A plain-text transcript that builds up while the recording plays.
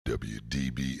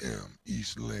WDBM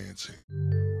East Lansing.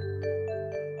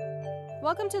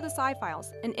 Welcome to the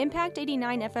Sci-Files, an Impact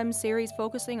 89 FM series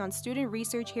focusing on student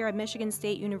research here at Michigan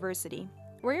State University.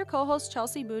 We're your co-hosts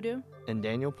Chelsea Boudou and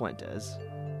Daniel Puentes.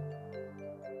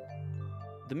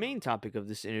 The main topic of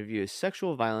this interview is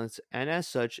sexual violence, and as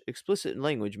such, explicit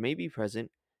language may be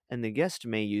present, and the guest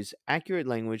may use accurate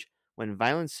language when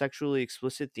violent sexually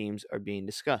explicit themes are being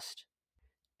discussed.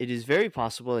 It is very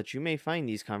possible that you may find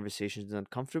these conversations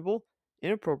uncomfortable,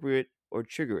 inappropriate, or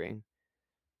triggering.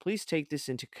 Please take this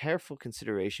into careful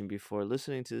consideration before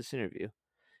listening to this interview.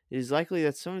 It is likely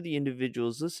that some of the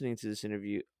individuals listening to this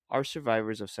interview are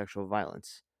survivors of sexual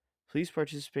violence. Please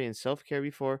participate in self-care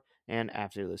before and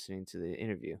after listening to the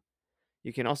interview.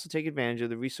 You can also take advantage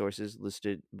of the resources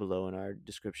listed below in our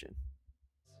description.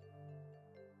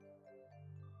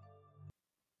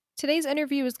 Today's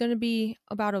interview is going to be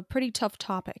about a pretty tough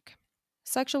topic: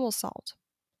 sexual assault.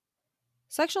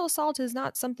 Sexual assault is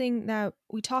not something that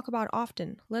we talk about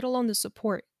often, let alone the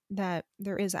support that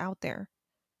there is out there.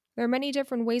 There are many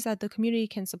different ways that the community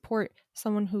can support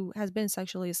someone who has been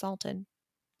sexually assaulted.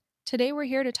 Today we're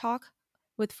here to talk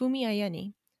with Funmi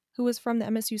Ayeni, who is from the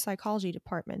MSU Psychology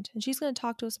Department, and she's going to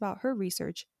talk to us about her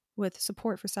research with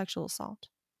support for sexual assault.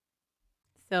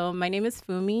 So my name is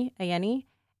Funmi Ayeni,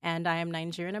 and I am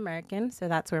Nigerian American, so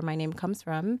that's where my name comes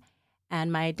from.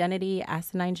 And my identity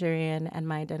as a Nigerian and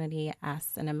my identity as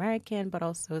an American, but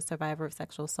also a survivor of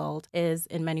sexual assault, is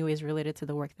in many ways related to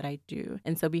the work that I do.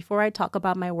 And so before I talk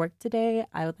about my work today,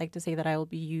 I would like to say that I will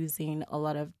be using a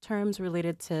lot of terms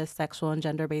related to sexual and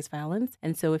gender-based violence.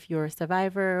 And so if you're a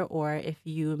survivor or if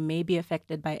you may be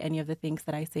affected by any of the things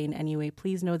that I say in any way,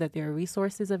 please know that there are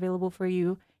resources available for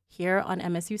you here on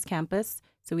MSU's campus.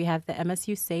 So we have the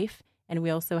MSU Safe, and we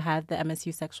also have the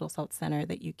MSU Sexual Assault Center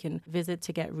that you can visit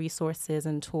to get resources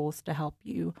and tools to help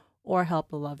you or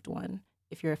help a loved one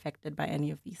if you're affected by any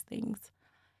of these things.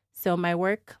 So my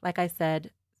work, like I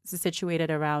said, is situated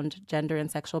around gender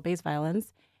and sexual-based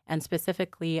violence. And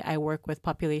specifically, I work with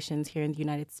populations here in the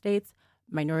United States,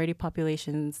 minority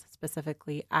populations,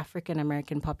 specifically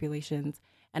African-American populations.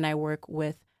 And I work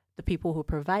with the people who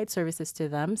provide services to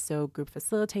them, so group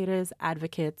facilitators,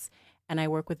 advocates, and I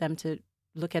work with them to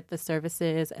look at the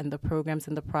services and the programs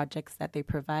and the projects that they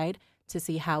provide to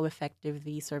see how effective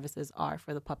these services are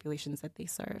for the populations that they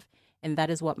serve. And that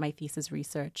is what my thesis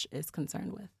research is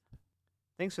concerned with.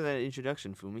 Thanks for that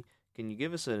introduction, Funmi. Can you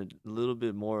give us a little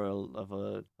bit more of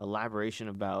a elaboration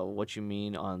about what you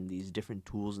mean on these different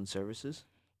tools and services?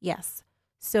 Yes.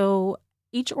 So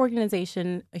each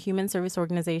organization, a human service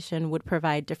organization, would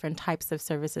provide different types of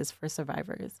services for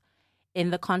survivors. In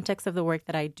the context of the work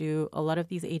that I do, a lot of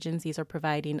these agencies are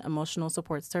providing emotional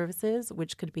support services,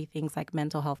 which could be things like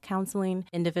mental health counseling,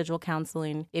 individual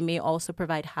counseling. They may also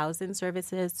provide housing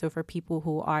services. So for people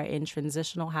who are in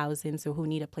transitional housing, so who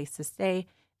need a place to stay,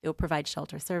 they'll provide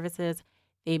shelter services.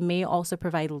 They may also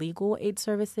provide legal aid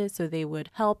services. So they would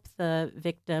help the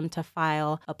victim to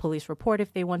file a police report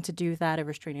if they want to do that, a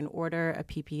restraining order, a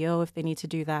PPO if they need to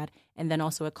do that, and then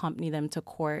also accompany them to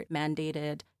court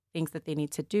mandated things that they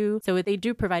need to do. So they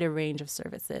do provide a range of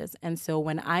services. And so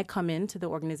when I come into the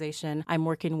organization, I'm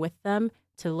working with them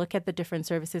to look at the different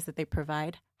services that they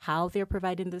provide, how they're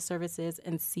providing the services,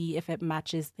 and see if it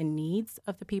matches the needs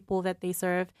of the people that they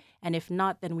serve. And if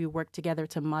not, then we work together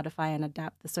to modify and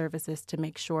adapt the services to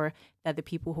make sure that the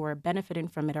people who are benefiting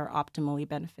from it are optimally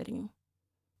benefiting.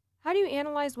 How do you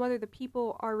analyze whether the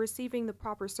people are receiving the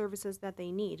proper services that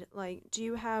they need? Like, do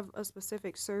you have a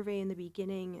specific survey in the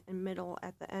beginning and middle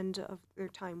at the end of their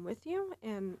time with you?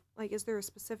 And, like, is there a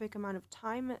specific amount of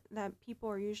time that people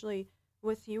are usually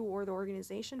with you or the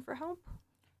organization for help?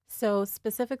 So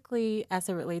specifically, as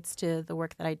it relates to the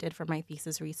work that I did for my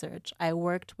thesis research, I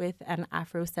worked with an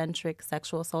Afrocentric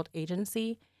sexual assault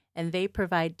agency, and they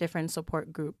provide different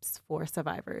support groups for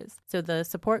survivors. So the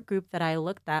support group that I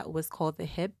looked at was called the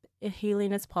HIP,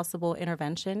 Healing is Possible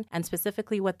Intervention. And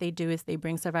specifically what they do is they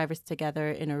bring survivors together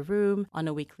in a room on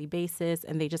a weekly basis,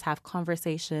 and they just have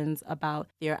conversations about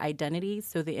their identities.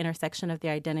 So the intersection of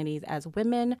their identities as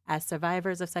women, as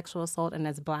survivors of sexual assault, and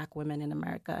as Black women in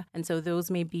America. And so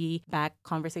those may be back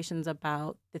conversations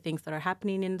about the things that are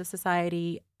happening in the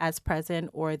society as present,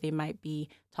 or they might be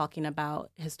talking about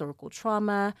historical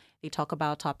trauma. They talk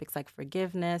about topics like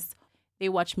forgiveness. They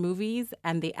watch movies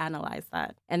and they analyze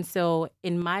that. And so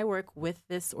in my work with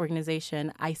this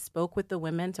organization, I spoke with the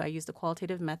women. So I used a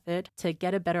qualitative method to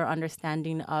get a better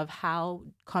understanding of how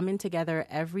coming together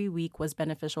every week was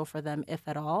beneficial for them, if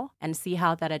at all, and see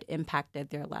how that had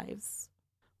impacted their lives.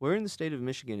 Where in the state of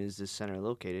Michigan is this center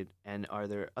located? And are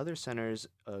there other centers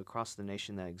across the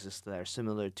nation that exist that are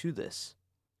similar to this?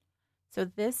 So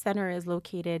this center is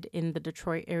located in the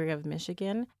Detroit area of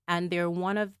Michigan, and they're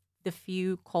one of the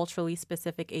few culturally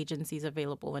specific agencies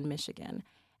available in Michigan.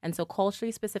 And so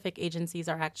culturally specific agencies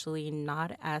are actually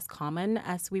not as common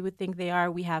as we would think they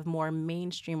are. We have more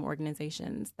mainstream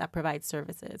organizations that provide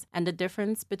services. And the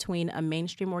difference between a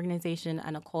mainstream organization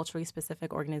and a culturally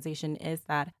specific organization is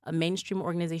that a mainstream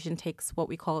organization takes what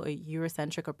we call a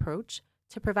Eurocentric approach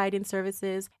to providing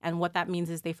services. And what that means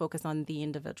is they focus on the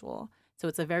individual. So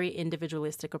it's a very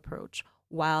individualistic approach,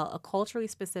 while a culturally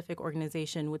specific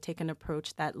organization would take an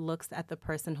approach that looks at the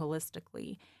person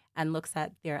holistically and looks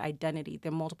at their identity,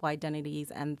 their multiple identities,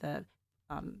 and the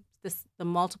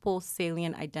multiple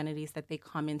salient identities that they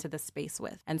come into the space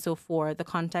with. And so for the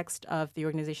context of the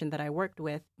organization that I worked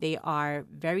with, they are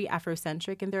very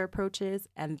Afrocentric in their approaches,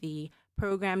 and the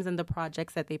programs and the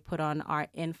projects that they put on are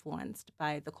influenced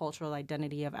by the cultural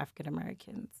identity of African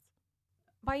Americans.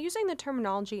 By using the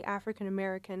terminology African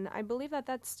American, I believe that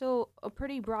that's still a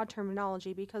pretty broad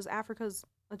terminology because Africa's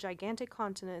a gigantic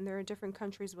continent and there are different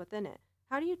countries within it.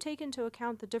 How do you take into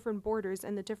account the different borders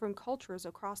and the different cultures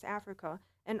across Africa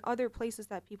and other places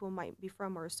that people might be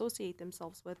from or associate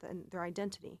themselves with and their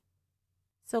identity?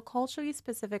 So culturally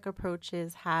specific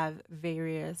approaches have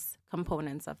various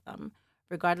components of them.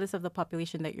 Regardless of the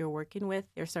population that you're working with,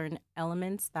 there are certain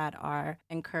elements that are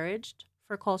encouraged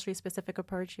for culturally specific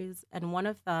approaches, and one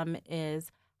of them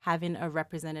is having a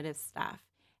representative staff.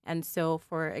 And so,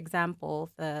 for example,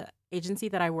 the agency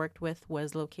that I worked with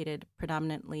was located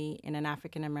predominantly in an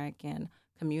African American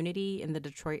community in the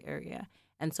Detroit area.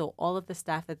 And so all of the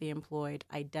staff that they employed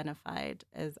identified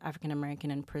as African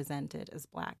American and presented as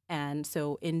Black. And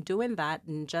so in doing that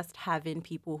and just having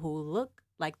people who look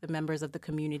like the members of the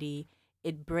community,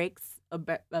 it breaks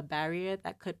a barrier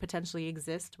that could potentially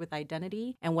exist with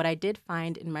identity. And what I did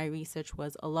find in my research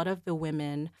was a lot of the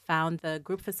women found the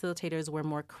group facilitators were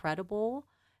more credible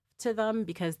to them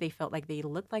because they felt like they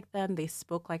looked like them, they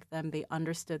spoke like them, they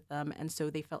understood them, and so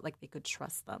they felt like they could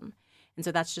trust them. And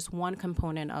so that's just one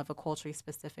component of a culturally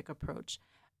specific approach.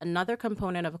 Another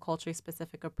component of a culturally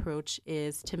specific approach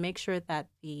is to make sure that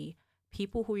the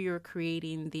people who you're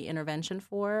creating the intervention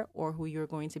for or who you're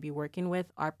going to be working with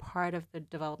are part of the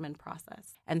development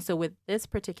process. And so with this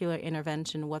particular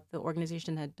intervention, what the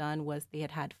organization had done was they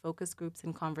had had focus groups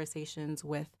and conversations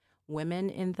with women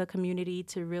in the community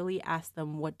to really ask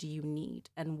them, what do you need?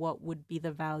 And what would be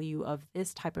the value of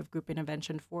this type of group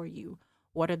intervention for you?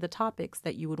 What are the topics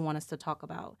that you would want us to talk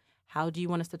about? How do you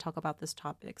want us to talk about these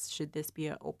topics? Should this be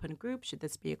an open group? Should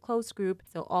this be a closed group?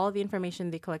 So all the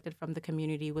information they collected from the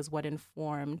community was what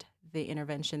informed the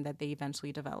intervention that they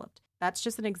eventually developed. That's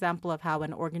just an example of how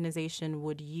an organization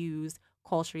would use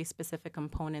culturally specific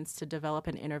components to develop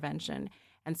an intervention.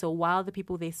 And so while the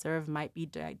people they serve might be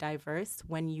diverse,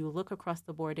 when you look across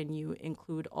the board and you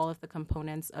include all of the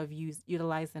components of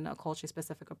utilizing a culturally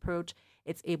specific approach,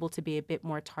 it's able to be a bit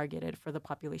more targeted for the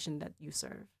population that you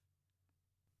serve.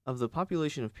 Of the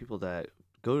population of people that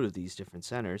go to these different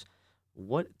centers,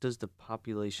 what does the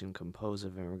population compose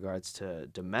of in regards to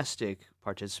domestic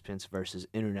participants versus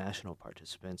international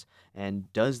participants?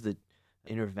 And does the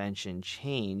intervention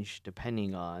change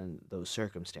depending on those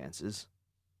circumstances?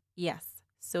 Yes.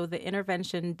 So the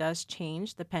intervention does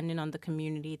change depending on the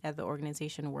community that the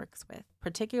organization works with.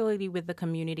 Particularly with the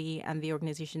community and the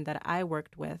organization that I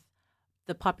worked with,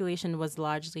 the population was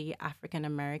largely African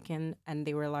American, and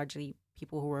they were largely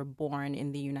people who were born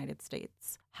in the United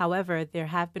States. However, there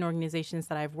have been organizations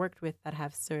that I've worked with that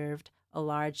have served a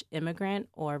large immigrant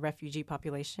or refugee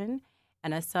population,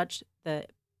 and as such, the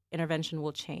intervention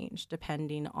will change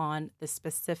depending on the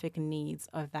specific needs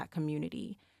of that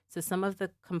community. So some of the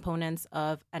components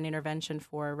of an intervention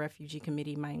for a refugee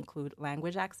committee might include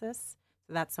language access.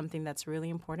 So that's something that's really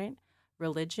important.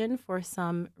 Religion for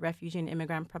some refugee and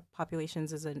immigrant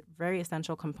populations is a very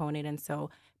essential component. And so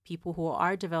people who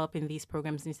are developing these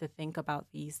programs need to think about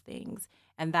these things.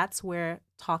 And that's where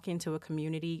talking to a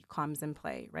community comes in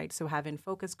play, right? So having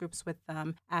focus groups with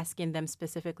them, asking them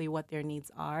specifically what their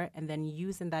needs are, and then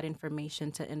using that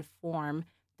information to inform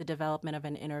the development of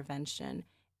an intervention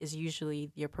is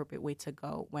usually the appropriate way to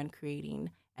go when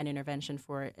creating an intervention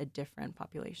for a different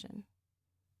population.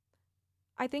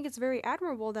 I think it's very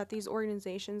admirable that these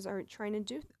organizations are trying to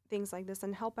do things like this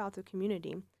and help out the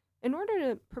community. In order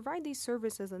to provide these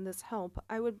services and this help,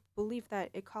 I would believe that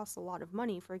it costs a lot of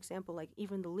money, for example, like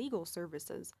even the legal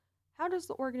services. How does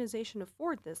the organization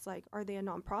afford this? Like, are they a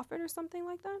nonprofit or something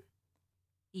like that?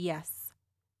 Yes.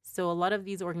 So a lot of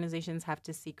these organizations have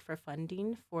to seek for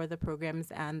funding for the programs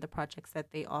and the projects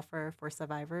that they offer for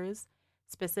survivors.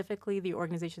 Specifically, the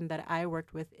organization that I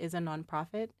worked with is a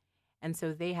nonprofit, and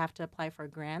so they have to apply for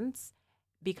grants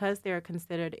Because they are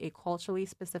considered a culturally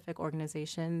specific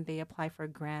organization, they apply for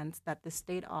grants that the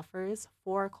state offers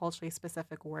for culturally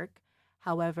specific work.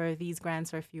 However, these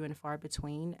grants are few and far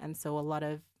between, and so a lot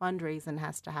of fundraising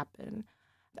has to happen.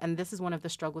 And this is one of the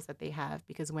struggles that they have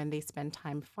because when they spend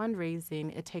time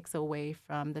fundraising, it takes away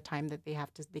from the time that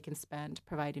they can spend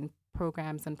providing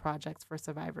programs and projects for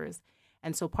survivors.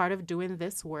 And so part of doing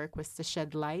this work was to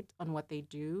shed light on what they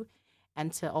do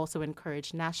and to also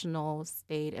encourage national,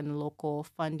 state, and local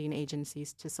funding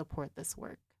agencies to support this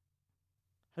work.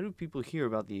 How do people hear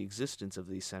about the existence of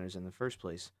these centers in the first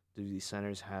place? Do these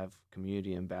centers have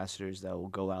community ambassadors that will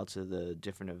go out to the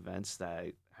different events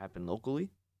that happen locally?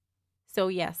 So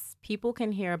yes, people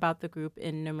can hear about the group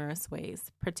in numerous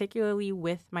ways. Particularly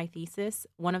with my thesis,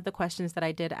 one of the questions that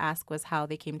I did ask was how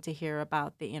they came to hear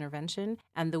about the intervention.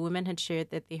 And the women had shared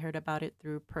that they heard about it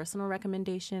through personal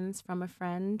recommendations from a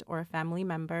friend or a family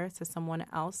member, so someone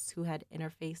else who had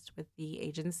interfaced with the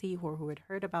agency or who had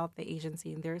heard about the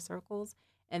agency in their circles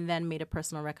and then made a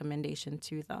personal recommendation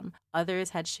to them. Others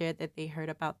had shared that they heard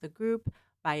about the group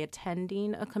by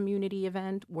attending a community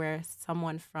event where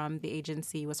someone from the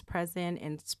agency was present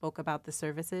and spoke about the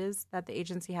services that the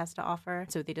agency has to offer.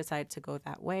 So they decided to go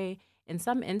that way. In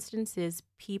some instances,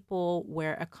 people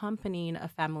were accompanying a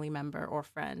family member or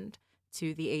friend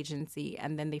to the agency,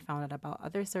 and then they found out about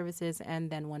other services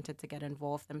and then wanted to get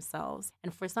involved themselves.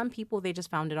 And for some people, they just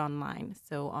found it online.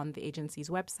 So on the agency's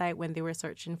website when they were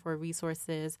searching for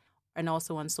resources, and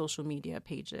also on social media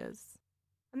pages.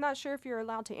 I'm not sure if you're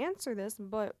allowed to answer this,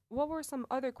 but what were some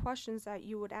other questions that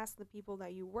you would ask the people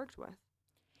that you worked with?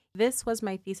 This was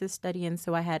my thesis study, and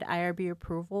so I had IRB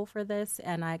approval for this,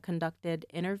 and I conducted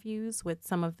interviews with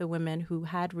some of the women who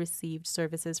had received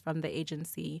services from the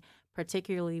agency,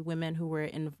 particularly women who were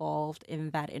involved in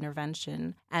that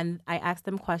intervention. And I asked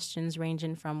them questions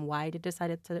ranging from why they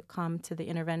decided to come to the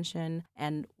intervention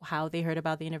and how they heard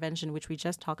about the intervention, which we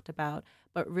just talked about.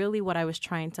 But really what I was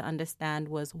trying to understand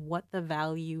was what the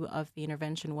value of the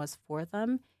intervention was for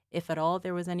them, if at all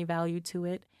there was any value to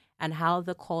it, and how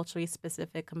the culturally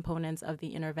specific components of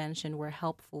the intervention were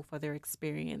helpful for their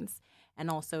experience, and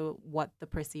also what the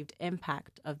perceived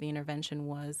impact of the intervention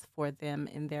was for them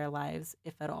in their lives,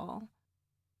 if at all.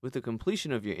 With the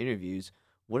completion of your interviews,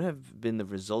 what have been the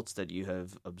results that you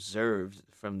have observed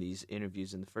from these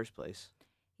interviews in the first place?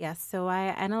 Yes, so I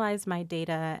analyzed my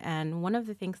data, and one of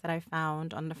the things that I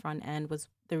found on the front end was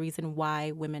the reason why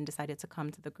women decided to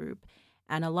come to the group.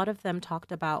 And a lot of them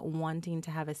talked about wanting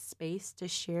to have a space to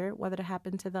share what had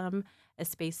happened to them, a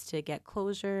space to get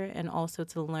closure, and also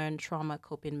to learn trauma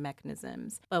coping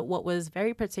mechanisms. But what was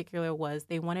very particular was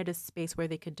they wanted a space where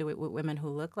they could do it with women who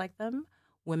look like them,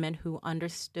 women who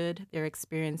understood their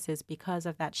experiences because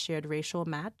of that shared racial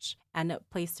match, and a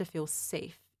place to feel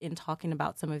safe in talking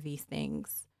about some of these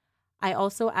things. I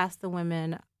also asked the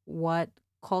women what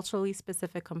culturally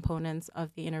specific components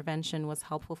of the intervention was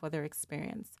helpful for their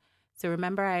experience. So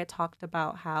remember I had talked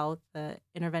about how the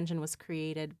intervention was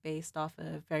created based off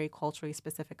of very culturally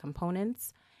specific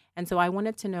components. And so I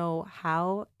wanted to know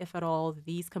how, if at all,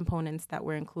 these components that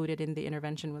were included in the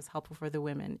intervention was helpful for the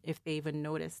women, if they even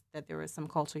noticed that there were some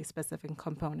culturally specific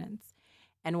components.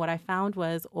 And what I found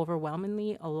was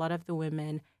overwhelmingly, a lot of the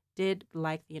women did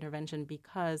like the intervention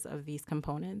because of these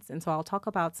components. And so I'll talk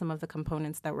about some of the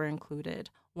components that were included.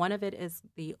 One of it is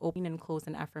the opening and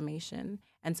closing affirmation.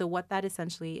 And so what that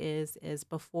essentially is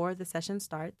before the session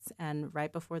starts and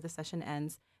right before the session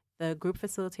ends, the group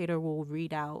facilitator will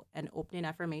read out an opening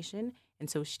affirmation. And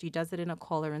so she does it in a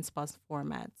call and response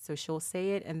format. So she'll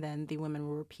say it and then the women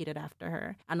will repeat it after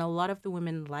her. And a lot of the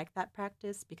women like that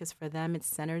practice because for them, it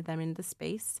centered them in the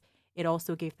space. It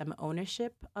also gave them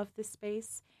ownership of the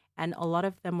space. And a lot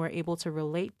of them were able to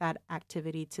relate that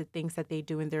activity to things that they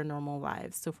do in their normal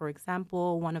lives. So, for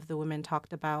example, one of the women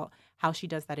talked about how she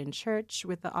does that in church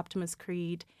with the Optimus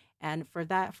Creed. And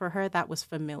for her, that was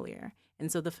familiar.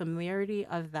 And so the familiarity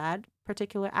of that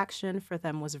particular action for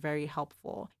them was very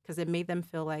helpful because it made them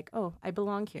feel like, oh, I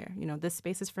belong here. You know, this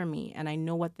space is for me and I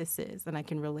know what this is and I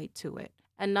can relate to it.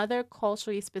 Another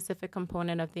culturally specific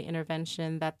component of the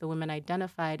intervention that the women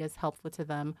identified as helpful to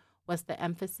them was the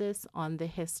emphasis on the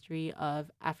history of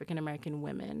African American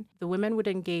women. The women would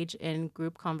engage in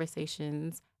group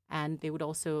conversations and they would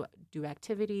also do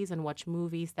activities and watch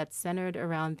movies that centered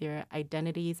around their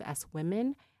identities as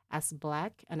women, as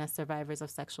Black, and as survivors of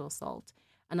sexual assault.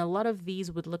 And a lot of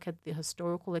these would look at the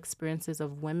historical experiences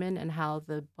of women and how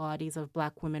the bodies of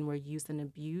Black women were used and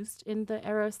abused in the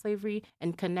era of slavery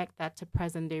and connect that to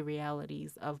present-day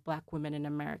realities of Black women in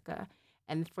America.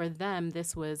 And for them,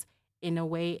 this was in a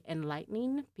way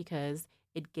enlightening because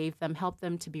it helped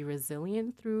them to be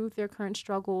resilient through their current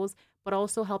struggles, but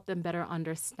also help them better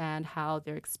understand how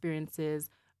their experiences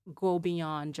go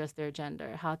beyond just their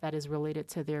gender, how that is related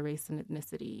to their race and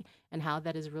ethnicity, and how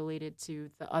that is related to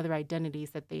the other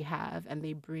identities that they have and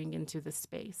they bring into the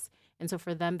space. And so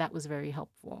for them, that was very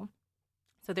helpful.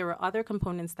 So there were other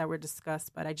components that were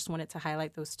discussed, but I just wanted to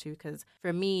highlight those two because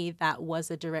for me, that was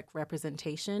a direct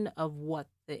representation of what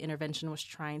the intervention was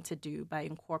trying to do by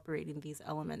incorporating these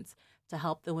elements to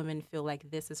help the women feel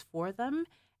like this is for them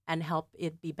and help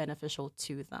it be beneficial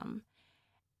to them.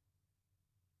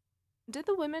 Did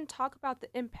the women talk about the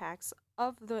impacts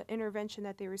of the intervention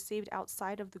that they received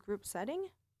outside of the group setting?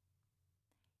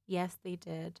 Yes, they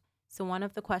did. So one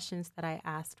of the questions that I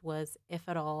asked was if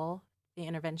at all the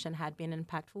intervention had been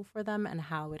impactful for them and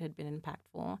how it had been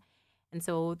impactful. And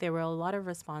so there were a lot of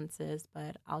responses,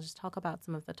 but I'll just talk about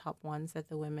some of the top ones that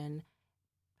the women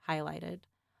highlighted.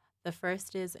 The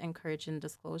first is encouraging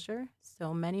disclosure.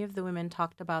 So many of the women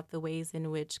talked about the ways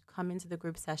in which coming to the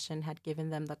group session had given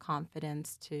them the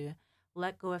confidence to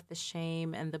let go of the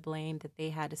shame and the blame that they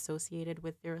had associated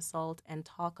with their assault and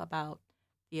talk about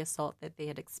the assault that they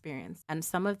had experienced. And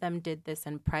some of them did this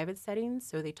in private settings,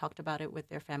 so they talked about it with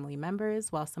their family members,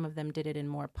 while some of them did it in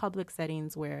more public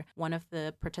settings where one of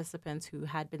the participants who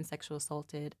had been sexually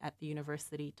assaulted at the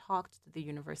university talked to the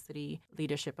university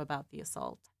leadership about the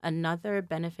assault. Another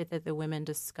benefit that the women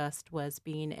discussed was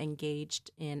being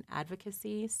engaged in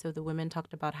advocacy. So the women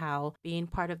talked about how being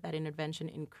part of that intervention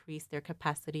increased their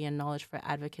capacity and knowledge for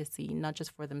advocacy, not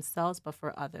just for themselves, but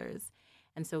for others.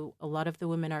 And so a lot of the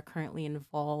women are currently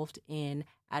involved in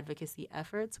advocacy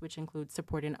efforts, which include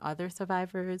supporting other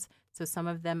survivors. So some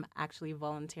of them actually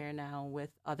volunteer now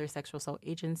with other sexual assault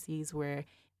agencies where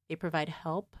they provide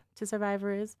help to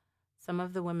survivors. Some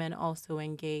of the women also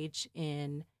engage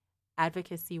in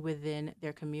advocacy within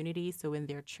their community. So in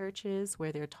their churches,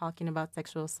 where they're talking about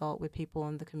sexual assault with people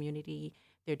in the community,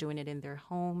 they're doing it in their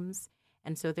homes.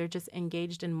 And so they're just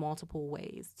engaged in multiple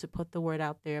ways to put the word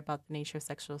out there about the nature of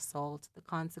sexual assault, the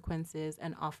consequences,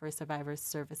 and offer survivors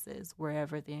services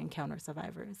wherever they encounter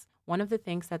survivors. One of the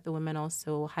things that the women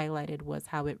also highlighted was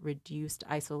how it reduced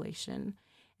isolation.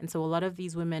 And so a lot of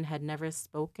these women had never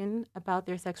spoken about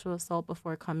their sexual assault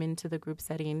before coming to the group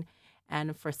setting.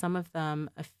 And for some of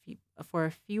them, for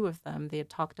a few of them, they had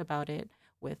talked about it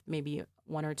with maybe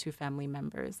one or two family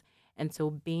members. And so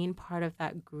being part of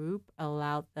that group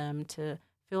allowed them to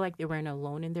feel like they weren't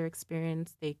alone in their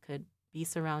experience. They could be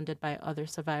surrounded by other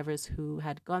survivors who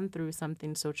had gone through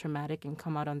something so traumatic and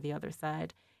come out on the other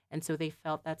side. And so they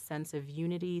felt that sense of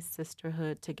unity,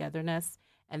 sisterhood, togetherness,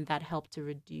 and that helped to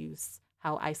reduce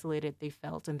how isolated they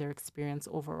felt in their experience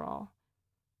overall.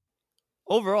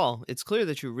 Overall, it's clear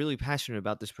that you're really passionate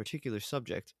about this particular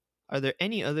subject. Are there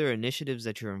any other initiatives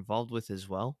that you're involved with as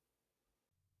well?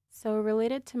 So,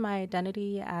 related to my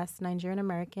identity as Nigerian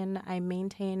American, I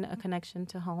maintain a connection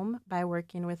to home by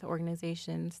working with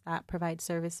organizations that provide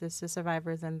services to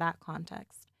survivors in that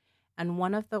context. And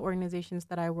one of the organizations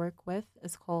that I work with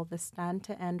is called the Stand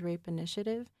to End Rape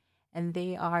Initiative, and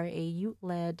they are a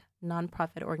youth-led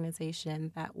nonprofit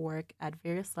organization that work at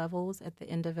various levels at the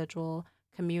individual,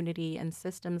 community, and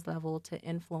systems level to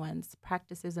influence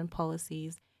practices and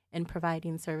policies in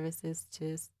providing services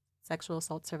to sexual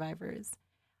assault survivors.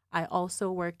 I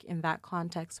also work in that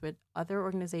context with other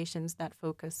organizations that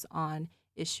focus on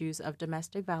issues of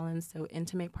domestic violence, so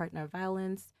intimate partner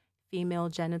violence, female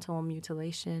genital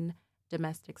mutilation,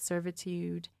 domestic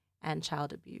servitude, and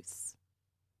child abuse.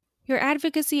 Your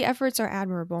advocacy efforts are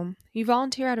admirable. You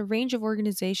volunteer at a range of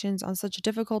organizations on such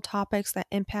difficult topics that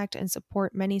impact and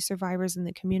support many survivors in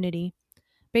the community.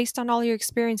 Based on all your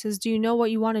experiences, do you know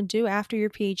what you want to do after your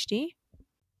PhD?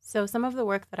 So some of the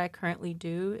work that I currently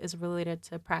do is related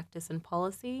to practice and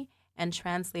policy and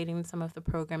translating some of the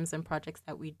programs and projects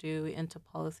that we do into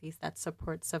policies that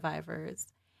support survivors.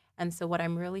 And so what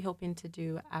I'm really hoping to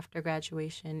do after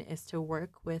graduation is to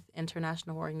work with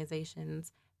international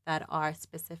organizations that are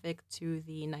specific to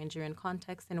the Nigerian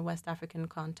context and West African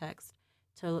context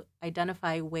to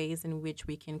identify ways in which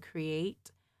we can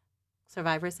create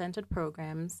survivor-centered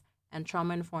programs and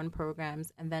trauma-informed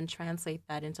programs, and then translate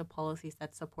that into policies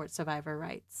that support survivor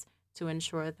rights to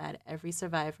ensure that every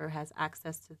survivor has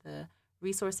access to the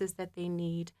resources that they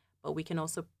need, but we can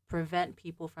also prevent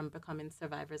people from becoming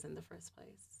survivors in the first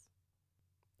place.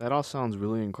 That all sounds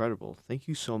really incredible. Thank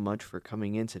you so much for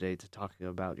coming in today to talk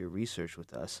about your research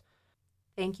with us.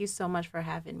 Thank you so much for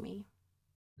having me.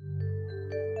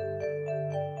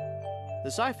 The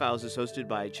Sci-Files is hosted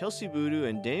by Chelsea Boodoo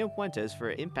and Daniel Puentes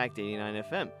for Impact 89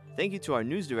 FM. Thank you to our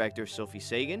news director, Sophie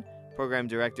Sagan, Program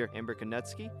Director Amber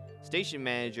Konutsky, Station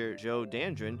Manager Joe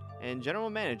Dandrin, and General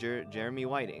Manager Jeremy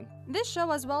Whiting. This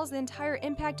show, as well as the entire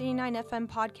Impact 89 FM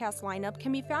podcast lineup,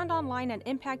 can be found online at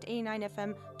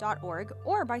impact89fm.org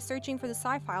or by searching for the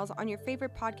Sci-Files on your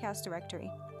favorite podcast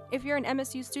directory. If you're an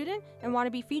MSU student and want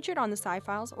to be featured on the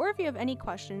Sci-Files, or if you have any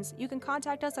questions, you can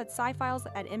contact us at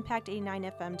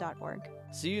scifiles@impact89fm.org.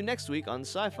 See you next week on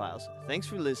Sci-Files. Thanks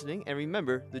for listening, and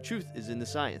remember, the truth is in the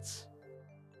science.